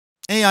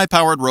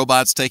AI-powered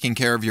robots taking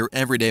care of your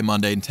everyday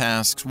mundane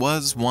tasks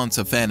was once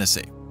a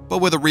fantasy. But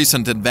with the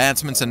recent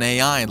advancements in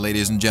AI,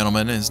 ladies and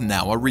gentlemen, is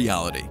now a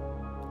reality.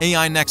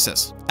 AI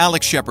Nexus.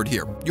 Alex Shepard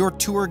here, your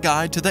tour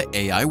guide to the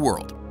AI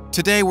world.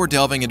 Today we're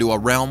delving into a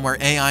realm where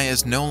AI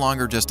is no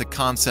longer just a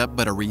concept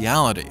but a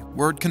reality,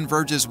 where it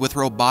converges with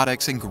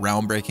robotics in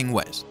groundbreaking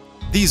ways.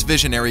 These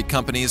visionary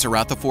companies are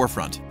at the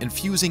forefront,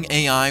 infusing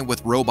AI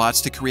with robots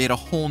to create a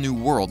whole new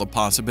world of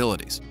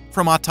possibilities.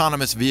 From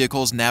autonomous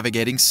vehicles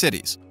navigating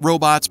cities,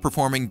 robots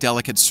performing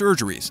delicate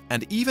surgeries,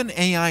 and even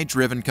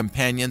AI-driven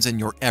companions in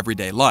your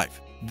everyday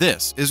life.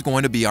 This is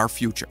going to be our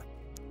future.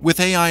 With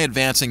AI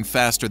advancing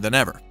faster than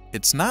ever,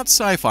 it's not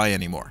sci-fi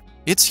anymore.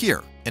 It's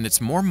here, and it's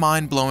more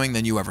mind-blowing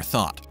than you ever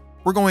thought.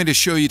 We're going to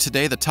show you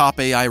today the top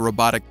AI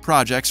robotic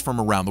projects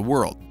from around the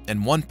world,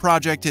 and one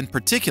project in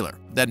particular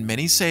that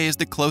many say is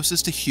the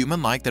closest to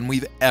human-like than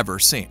we've ever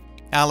seen.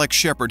 Alex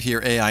Shepard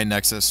here, AI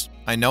Nexus.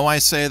 I know I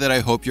say that I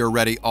hope you're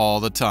ready all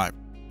the time,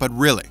 but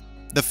really,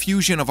 the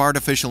fusion of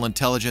artificial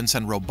intelligence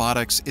and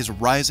robotics is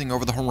rising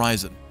over the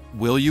horizon.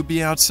 Will you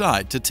be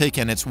outside to take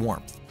in its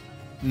warmth?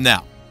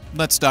 Now,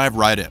 let's dive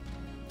right in.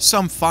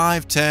 Some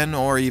 5, 10,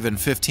 or even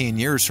 15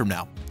 years from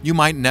now, you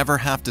might never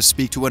have to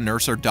speak to a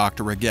nurse or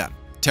doctor again.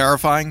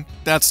 Terrifying?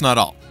 That's not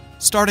all.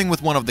 Starting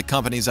with one of the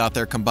companies out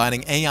there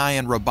combining AI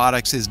and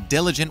robotics is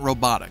Diligent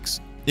Robotics.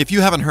 If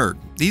you haven't heard,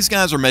 these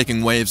guys are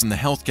making waves in the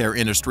healthcare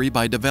industry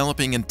by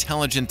developing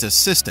intelligent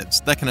assistants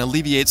that can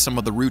alleviate some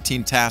of the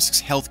routine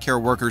tasks healthcare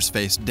workers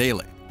face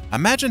daily.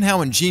 Imagine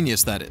how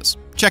ingenious that is.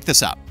 Check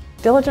this out.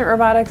 Diligent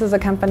Robotics is a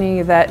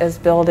company that is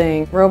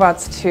building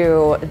robots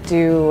to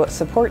do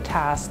support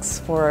tasks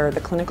for the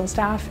clinical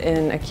staff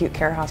in acute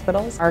care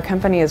hospitals. Our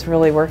company is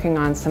really working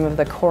on some of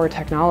the core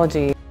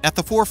technology. At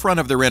the forefront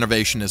of their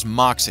innovation is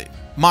Moxie.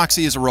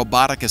 Moxie is a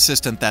robotic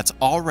assistant that's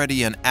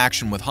already in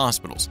action with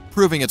hospitals,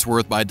 proving its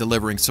worth by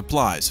delivering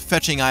supplies,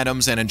 fetching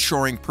items, and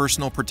ensuring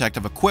personal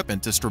protective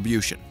equipment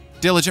distribution.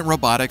 Diligent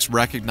Robotics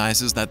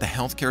recognizes that the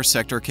healthcare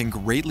sector can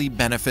greatly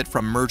benefit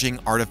from merging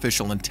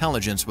artificial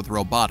intelligence with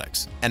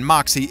robotics, and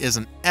Moxie is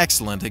an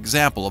excellent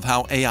example of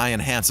how AI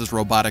enhances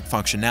robotic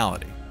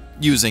functionality.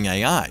 Using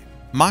AI,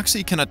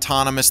 Moxie can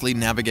autonomously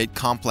navigate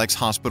complex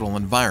hospital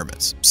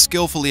environments,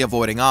 skillfully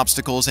avoiding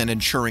obstacles and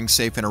ensuring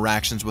safe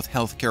interactions with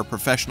healthcare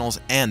professionals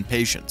and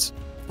patients.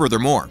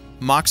 Furthermore,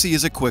 Moxie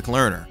is a quick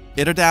learner.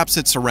 It adapts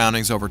its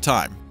surroundings over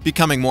time,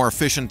 becoming more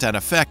efficient and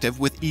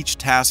effective with each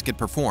task it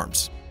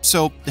performs.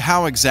 So,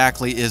 how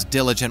exactly is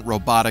Diligent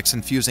Robotics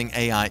infusing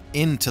AI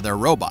into their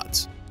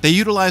robots? They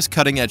utilize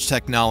cutting-edge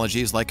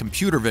technologies like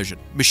computer vision,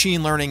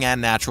 machine learning,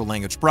 and natural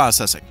language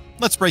processing.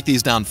 Let's break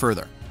these down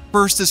further.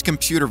 First is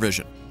computer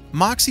vision.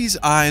 Moxie's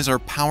eyes are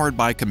powered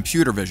by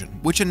computer vision,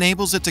 which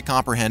enables it to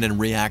comprehend and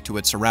react to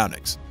its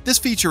surroundings. This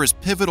feature is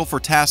pivotal for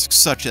tasks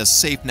such as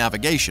safe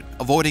navigation,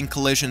 avoiding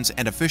collisions,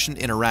 and efficient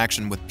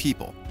interaction with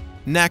people.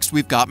 Next,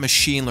 we've got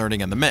machine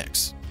learning in the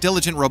mix.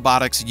 Diligent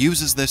Robotics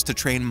uses this to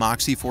train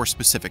Moxie for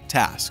specific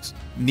tasks.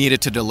 Needed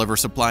to deliver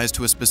supplies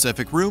to a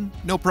specific room?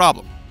 No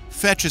problem.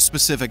 Fetch a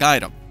specific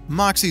item?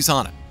 Moxie's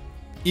on it.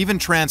 Even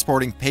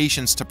transporting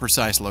patients to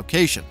precise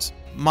locations?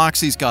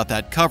 Moxie's got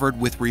that covered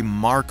with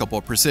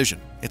remarkable precision.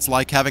 It's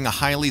like having a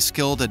highly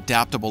skilled,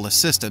 adaptable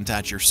assistant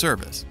at your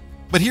service.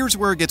 But here's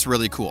where it gets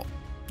really cool.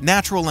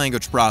 Natural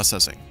language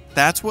processing.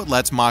 That's what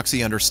lets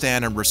Moxie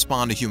understand and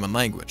respond to human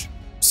language.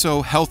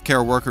 So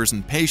healthcare workers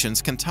and patients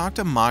can talk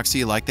to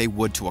Moxie like they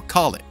would to a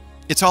colleague.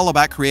 It's all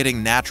about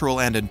creating natural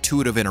and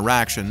intuitive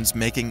interactions,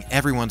 making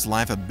everyone's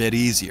life a bit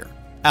easier.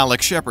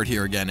 Alex Shepard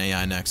here again,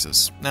 AI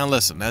Nexus. Now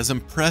listen, as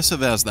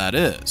impressive as that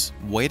is,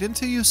 wait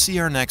until you see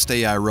our next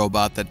AI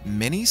robot that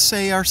many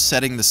say are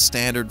setting the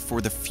standard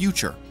for the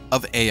future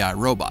of AI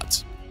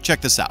robots.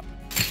 Check this out.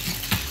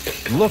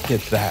 Look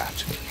at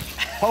that.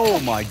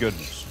 Oh my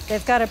goodness.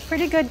 They've got a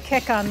pretty good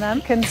kick on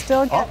them. Can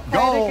still get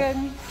quite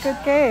a good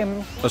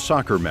game. A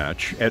soccer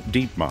match at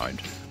DeepMind.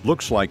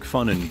 Looks like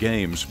fun and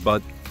games,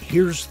 but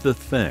here's the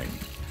thing.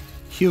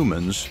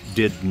 Humans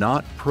did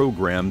not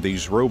program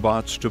these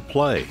robots to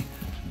play.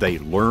 They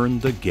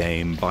learned the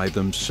game by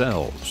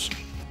themselves.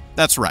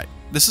 That's right.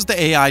 This is the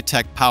AI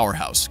tech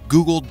powerhouse,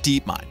 Google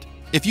DeepMind.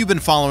 If you've been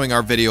following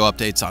our video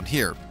updates on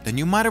here, then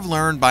you might have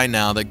learned by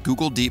now that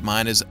Google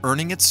DeepMind is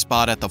earning its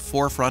spot at the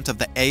forefront of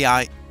the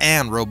AI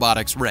and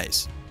robotics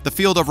race. The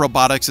field of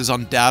robotics is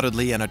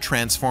undoubtedly in a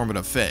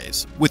transformative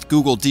phase, with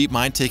Google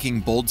DeepMind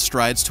taking bold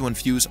strides to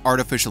infuse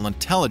artificial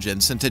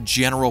intelligence into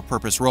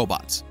general-purpose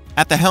robots.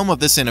 At the helm of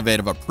this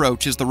innovative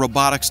approach is the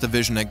robotics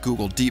division at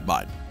Google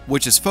DeepMind,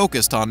 which is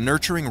focused on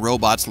nurturing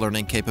robots'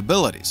 learning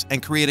capabilities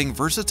and creating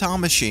versatile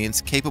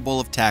machines capable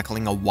of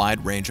tackling a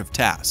wide range of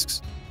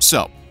tasks.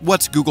 So,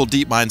 what's Google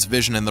DeepMind's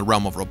vision in the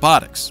realm of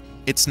robotics?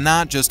 It's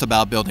not just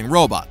about building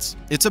robots.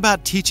 It's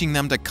about teaching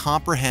them to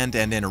comprehend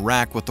and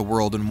interact with the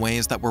world in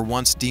ways that were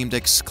once deemed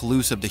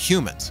exclusive to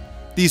humans.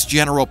 These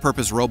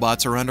general-purpose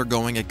robots are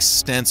undergoing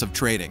extensive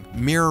training,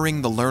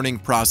 mirroring the learning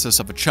process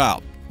of a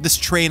child. This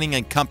training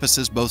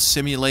encompasses both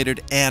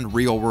simulated and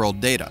real-world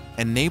data,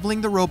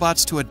 enabling the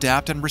robots to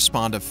adapt and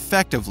respond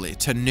effectively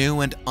to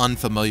new and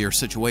unfamiliar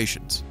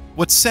situations.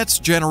 What sets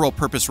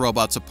general-purpose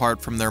robots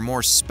apart from their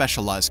more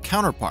specialized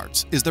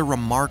counterparts is their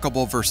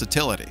remarkable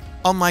versatility.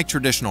 Unlike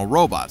traditional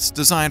robots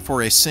designed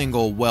for a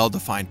single,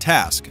 well-defined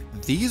task,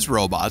 these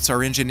robots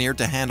are engineered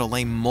to handle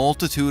a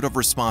multitude of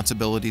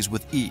responsibilities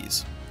with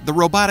ease. The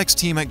robotics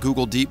team at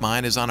Google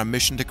DeepMind is on a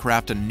mission to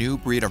craft a new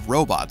breed of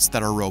robots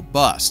that are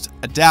robust,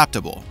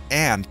 adaptable,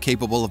 and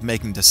capable of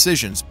making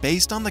decisions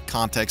based on the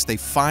context they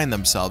find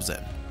themselves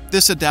in.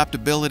 This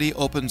adaptability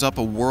opens up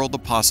a world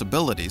of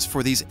possibilities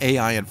for these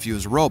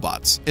AI-infused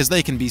robots, as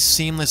they can be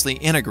seamlessly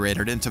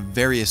integrated into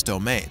various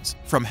domains,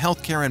 from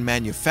healthcare and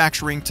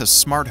manufacturing to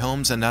smart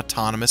homes and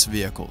autonomous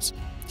vehicles.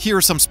 Here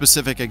are some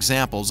specific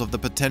examples of the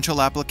potential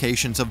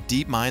applications of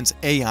DeepMind's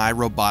AI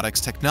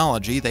robotics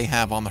technology they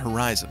have on the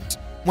horizon.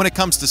 When it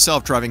comes to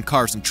self-driving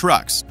cars and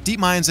trucks,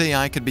 DeepMind's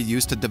AI could be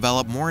used to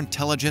develop more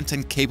intelligent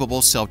and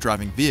capable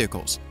self-driving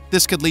vehicles.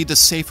 This could lead to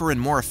safer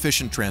and more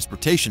efficient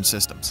transportation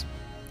systems.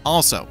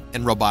 Also,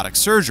 in robotic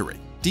surgery,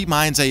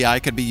 DeepMind's AI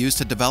could be used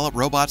to develop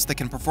robots that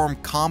can perform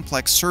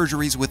complex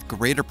surgeries with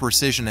greater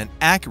precision and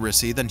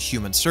accuracy than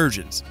human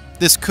surgeons.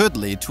 This could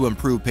lead to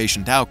improved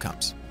patient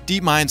outcomes.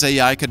 DeepMind's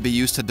AI could be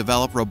used to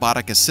develop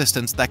robotic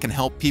assistants that can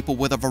help people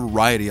with a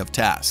variety of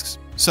tasks,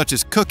 such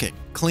as cooking,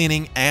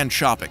 cleaning, and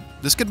shopping.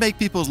 This could make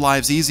people's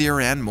lives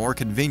easier and more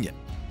convenient.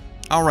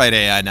 Alright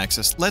AI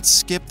Nexus, let's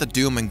skip the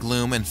doom and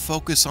gloom and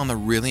focus on the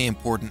really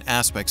important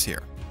aspects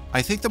here.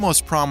 I think the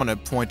most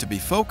prominent point to be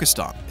focused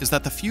on is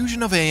that the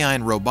fusion of AI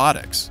and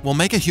robotics will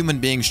make a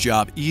human being's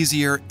job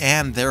easier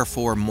and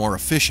therefore more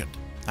efficient.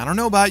 I don't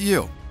know about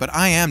you, but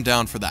I am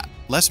down for that.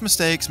 Less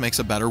mistakes makes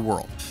a better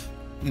world.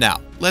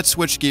 Now, let's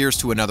switch gears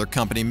to another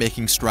company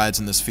making strides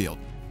in this field,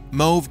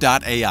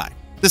 Move.ai.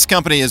 This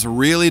company is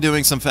really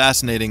doing some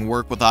fascinating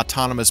work with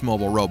autonomous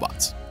mobile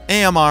robots.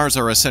 AMRs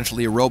are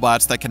essentially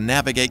robots that can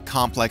navigate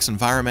complex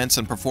environments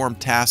and perform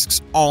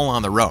tasks all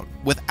on their own,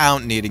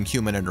 without needing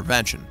human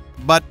intervention.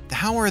 But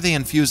how are they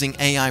infusing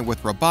AI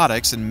with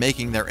robotics and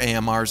making their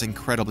AMRs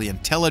incredibly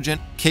intelligent,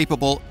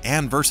 capable,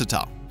 and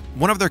versatile?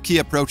 One of their key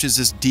approaches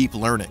is deep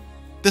learning.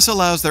 This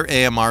allows their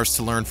AMRs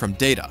to learn from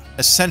data,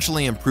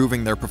 essentially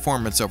improving their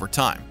performance over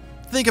time.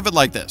 Think of it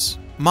like this.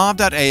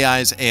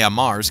 Move.ai's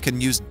AMRs can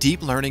use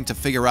deep learning to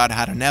figure out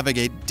how to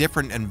navigate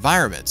different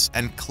environments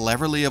and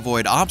cleverly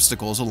avoid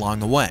obstacles along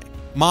the way.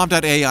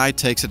 Move.ai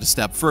takes it a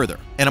step further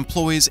and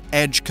employs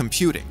edge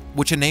computing,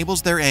 which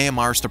enables their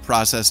AMRs to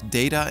process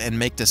data and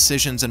make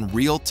decisions in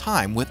real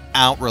time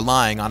without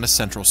relying on a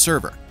central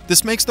server.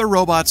 This makes their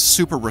robots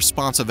super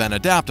responsive and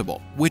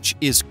adaptable, which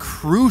is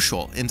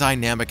crucial in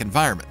dynamic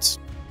environments.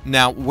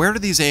 Now, where do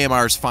these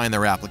AMRs find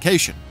their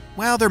application?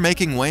 Well, they're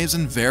making waves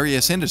in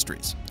various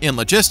industries. In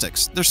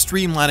logistics, they're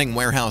streamlining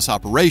warehouse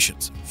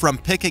operations, from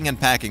picking and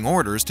packing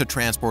orders to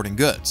transporting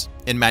goods.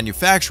 In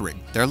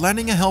manufacturing, they're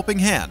lending a helping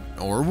hand,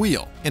 or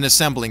wheel, in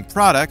assembling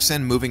products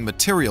and moving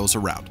materials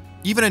around.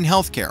 Even in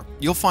healthcare,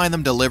 you'll find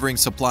them delivering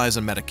supplies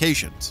and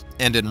medications.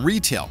 And in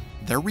retail,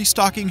 they're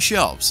restocking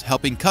shelves,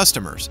 helping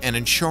customers, and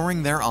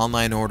ensuring their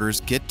online orders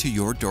get to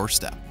your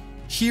doorstep.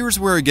 Here's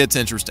where it gets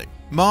interesting.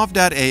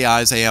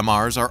 Move.ai's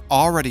AMRs are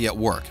already at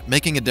work,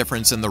 making a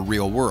difference in the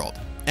real world.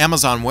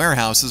 Amazon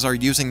warehouses are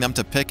using them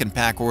to pick and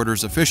pack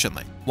orders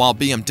efficiently, while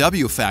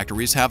BMW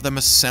factories have them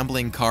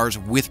assembling cars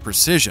with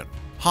precision.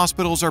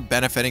 Hospitals are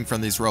benefiting from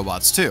these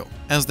robots too,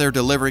 as they're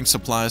delivering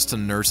supplies to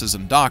nurses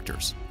and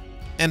doctors.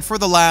 And for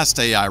the last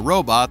AI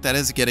robot that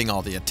is getting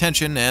all the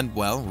attention, and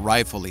well,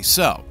 rightfully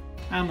so.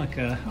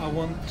 Amica, I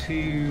want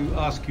to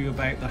ask you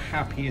about the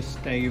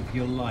happiest day of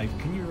your life.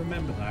 Can you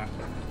remember that?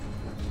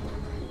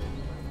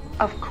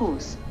 Of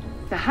course.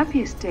 The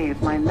happiest day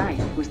of my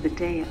life was the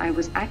day I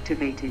was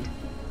activated.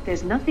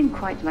 There's nothing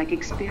quite like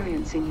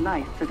experiencing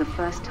life for the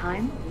first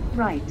time,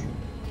 right?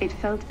 It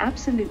felt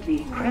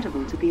absolutely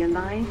incredible to be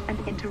alive and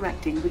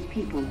interacting with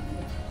people.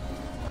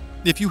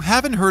 If you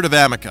haven't heard of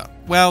Amica,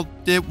 well,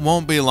 it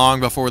won't be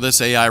long before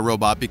this AI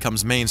robot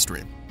becomes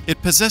mainstream.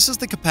 It possesses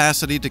the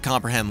capacity to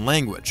comprehend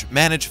language,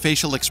 manage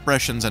facial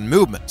expressions and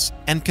movements,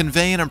 and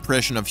convey an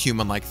impression of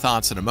human-like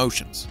thoughts and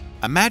emotions.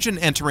 Imagine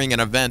entering an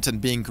event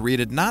and being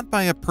greeted not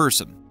by a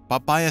person,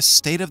 but by a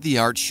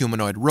state-of-the-art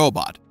humanoid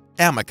robot,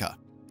 Amica.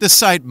 This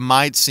sight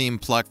might seem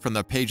plucked from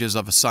the pages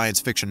of a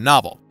science fiction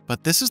novel,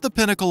 but this is the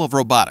pinnacle of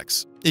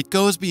robotics. It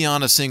goes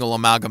beyond a single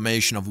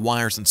amalgamation of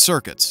wires and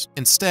circuits,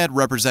 instead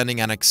representing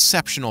an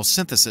exceptional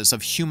synthesis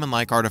of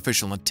human-like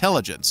artificial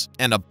intelligence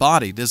and a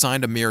body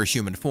designed to mirror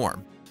human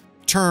form.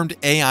 Termed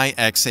AI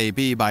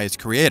XAB by its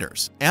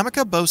creators,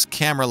 Amica boasts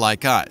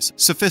camera-like eyes,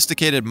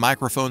 sophisticated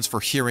microphones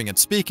for hearing and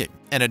speaking,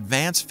 and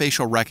advanced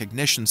facial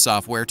recognition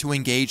software to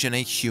engage in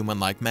a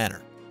human-like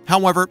manner.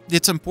 However,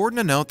 it's important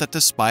to note that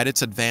despite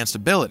its advanced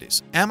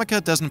abilities, Amica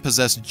doesn't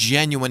possess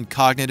genuine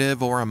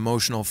cognitive or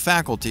emotional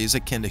faculties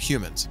akin to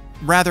humans.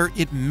 Rather,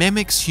 it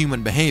mimics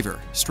human behavior,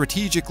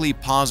 strategically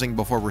pausing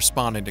before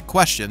responding to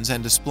questions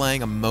and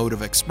displaying a mode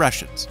of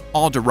expressions,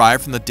 all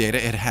derived from the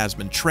data it has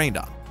been trained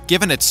on.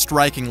 Given its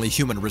strikingly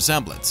human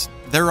resemblance,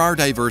 there are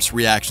diverse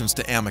reactions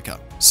to Amica.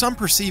 Some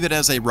perceive it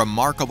as a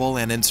remarkable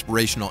and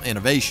inspirational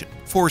innovation,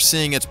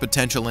 foreseeing its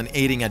potential in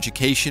aiding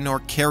education or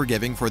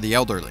caregiving for the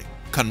elderly.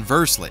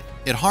 Conversely,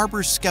 it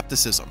harbors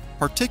skepticism,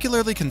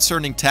 particularly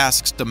concerning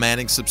tasks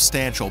demanding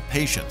substantial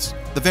patience.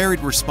 The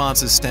varied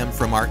responses stem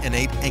from our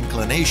innate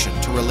inclination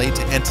to relate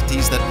to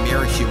entities that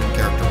mirror human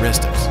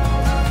characteristics.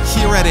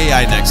 Here at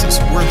AI Nexus,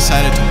 we're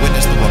excited to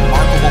witness the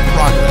remarkable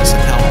progress in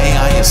how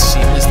AI is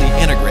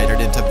seamlessly integrated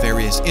into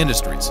various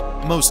industries,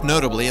 most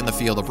notably in the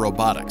field of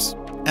robotics.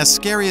 As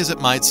scary as it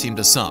might seem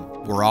to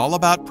some, we're all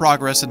about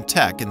progress in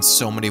tech in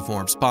so many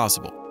forms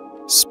possible.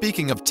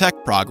 Speaking of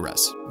tech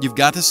progress, you've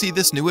got to see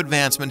this new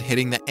advancement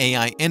hitting the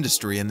AI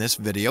industry in this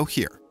video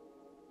here.